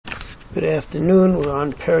Good afternoon. We're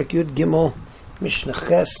on Perek Yud Gimel, Mishnah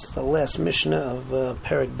Ches, the last Mishnah of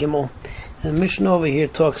Perek Gimel. And the Mishnah over here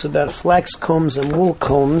talks about flax combs and wool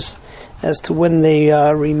combs as to when they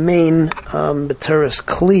remain b'teres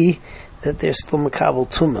kli, that they're still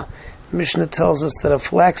makabel tuma. The Mishnah tells us that a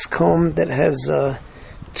flax comb that has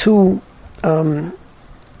two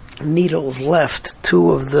needles left,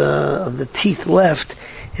 two of the teeth left,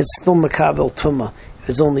 it's still makabel tuma. If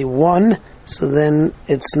it's only one, so then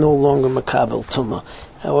it's no longer makabel tuma.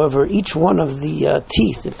 However, each one of the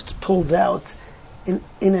teeth, if it's pulled out in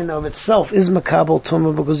and of itself, is makabel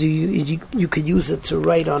tuma because you could use it to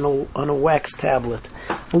write on a wax tablet.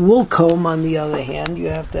 A wool comb, on the other hand, you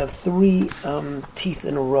have to have three teeth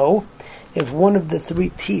in a row. If one of the three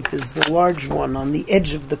teeth is the large one on the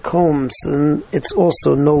edge of the comb, then it's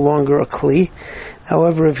also no longer a kli.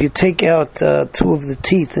 However, if you take out two of the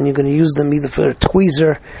teeth and you're going to use them either for a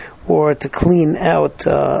tweezer or to clean out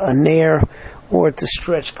a nair or to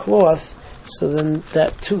stretch cloth, so then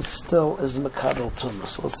that tooth still is makabel tuma.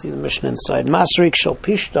 So let's see the Mishnah inside. Masrik shel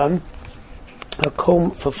pishtan, a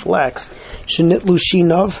comb for flax, shenitlu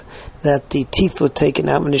shinov, that the teeth were taken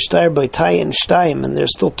out, v'nishtayr by tayin shtayim, and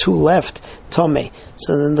there's still two left, tameh.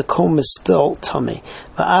 So then the comb is still tameh.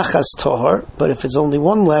 Va'achas tohar, but if it's only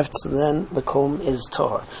one left, so then the comb is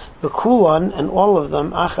tohar. V'kulan, and all of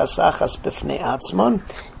them, achas b'fnei atzman.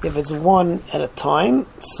 If it's one at a time,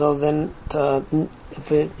 so then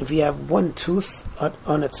if you have one tooth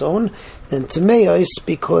on its own, then tameos,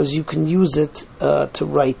 because you can use it to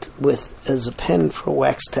write with as a pen for a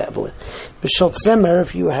wax tablet. B'shal tzemer,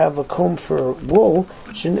 if you have a comb for wool,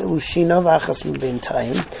 shenitlu shinav achas m'bein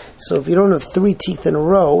tayim. So if you don't have three teeth in a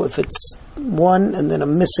row, if it's one and then a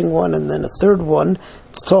missing one and then a third one,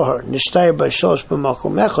 it's tohar. Nishtayr by shalosh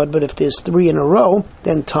b'makom echad. But if there's three in a row,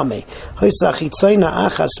 then tameh. Hoysachitzaina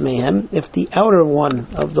achas mehem. If the outer one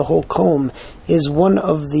of the whole comb is one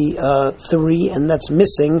of the three and that's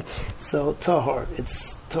missing, so tohar.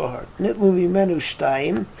 It's tohar. Nitlu v'menu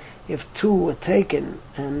shtayim. If two were taken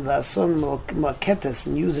and vason maketes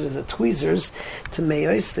and use it as a tweezers to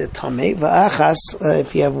meyos, they're tameh. Va'achas,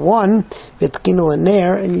 if you have one, v'tkinu a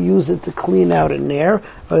nair, and you use it to clean out a nair,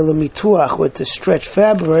 or lemituach, or to stretch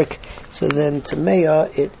fabric, so then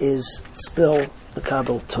tameya, it is still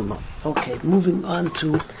makabel tuma. Okay, moving on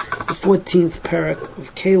to the 14th parak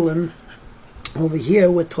of Kalim. Over here,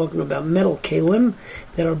 we're talking about metal kalim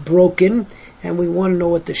that are broken, and we want to know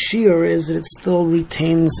what the shear is, that it still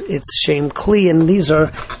retains its shem kli, and these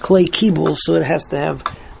are clay kibbles, so it has to have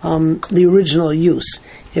the original use.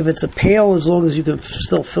 If it's a pail, as long as you can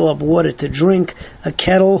still fill up water to drink, a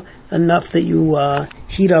kettle, enough that you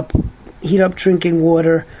heat up drinking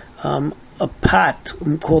water, a pot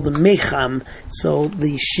called the mecham, so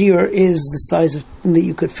the shear is the size of that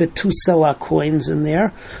you could fit 2 selah coins in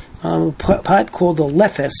there. A pot called a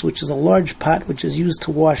lefes, which is a large pot which is used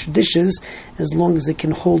to wash dishes, as long as it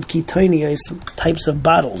can hold kitanias, types of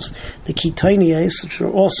bottles. The kitanias, which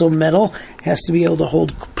are also metal, has to be able to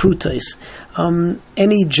hold prutais.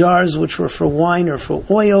 Any jars which were for wine or for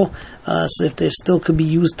oil, so if they still could be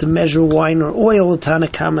used to measure wine or oil, the Tanna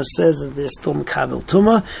Kama says that they're still makabel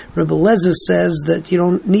tuma. Rebbe Lezer says that you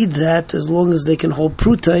don't need that as long as they can hold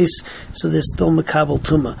prutais, so they're still makabel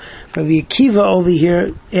tuma. Rabbi Akiva over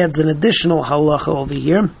here adds an additional halacha over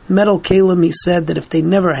here. Metal kalim, he said that if they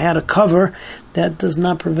never had a cover, that does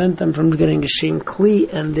not prevent them from getting a shem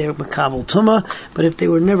kli and they're makabel tuma. But if they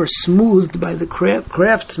were never smoothed by the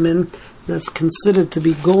craftsman, that's considered to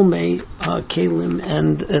be golmei kalim,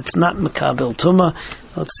 and it's not makabel tuma.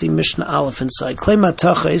 Let's see Mishnah Aleph inside. Klei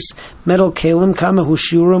matachis, metal kalim, kama hu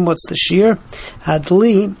shiurim, what's the shear?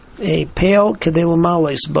 Hadli, a pail, kedei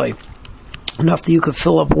l'malais by, enough that you could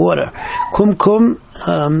fill up water. Kum,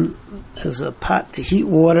 as a pot to heat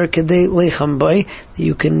water, kedei lecham by, that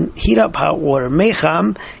you can heat up hot water.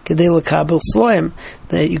 Mecham, kedei lekabel sloim,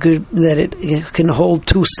 that it can hold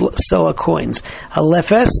 2 selah coins. A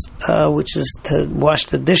lefes, which is to wash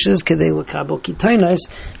the dishes, kedei lekabel kitainis,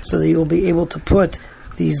 so that you'll be able to put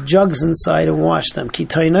these jugs inside and wash them.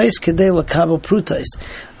 Kitainis, kedei lekabel prutais.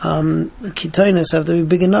 The kitainis have to be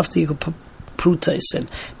big enough that you can put prutais in.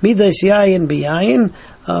 Midas yayin b'yayin,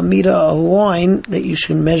 a meter of wine that you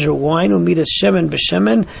should measure wine, or midas shemen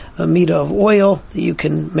b'shemen, a meter of oil that you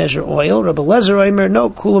can measure oil. Rabbi Lezer Omer,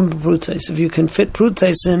 no, kulam b'prutais. If you can fit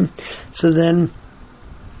prutais in, so then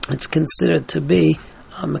it's considered to be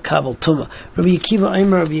makabel tuma. Rabbi Akiva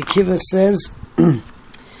Omer, Rabbi Akiva says,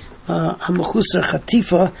 hamachuser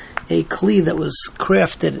chatifa, a kli that was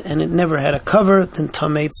crafted and it never had a cover, then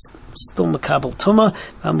tameh, still makabel tuma.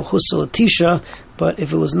 Hamachuser latisha, but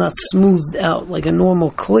if it was not smoothed out like a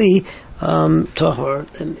normal kli, tahor,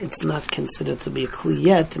 then it's not considered to be a kli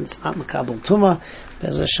yet, and it's not makabel tuma.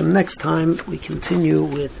 Bez Hashem, next time we continue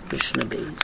with Mishnah Beis.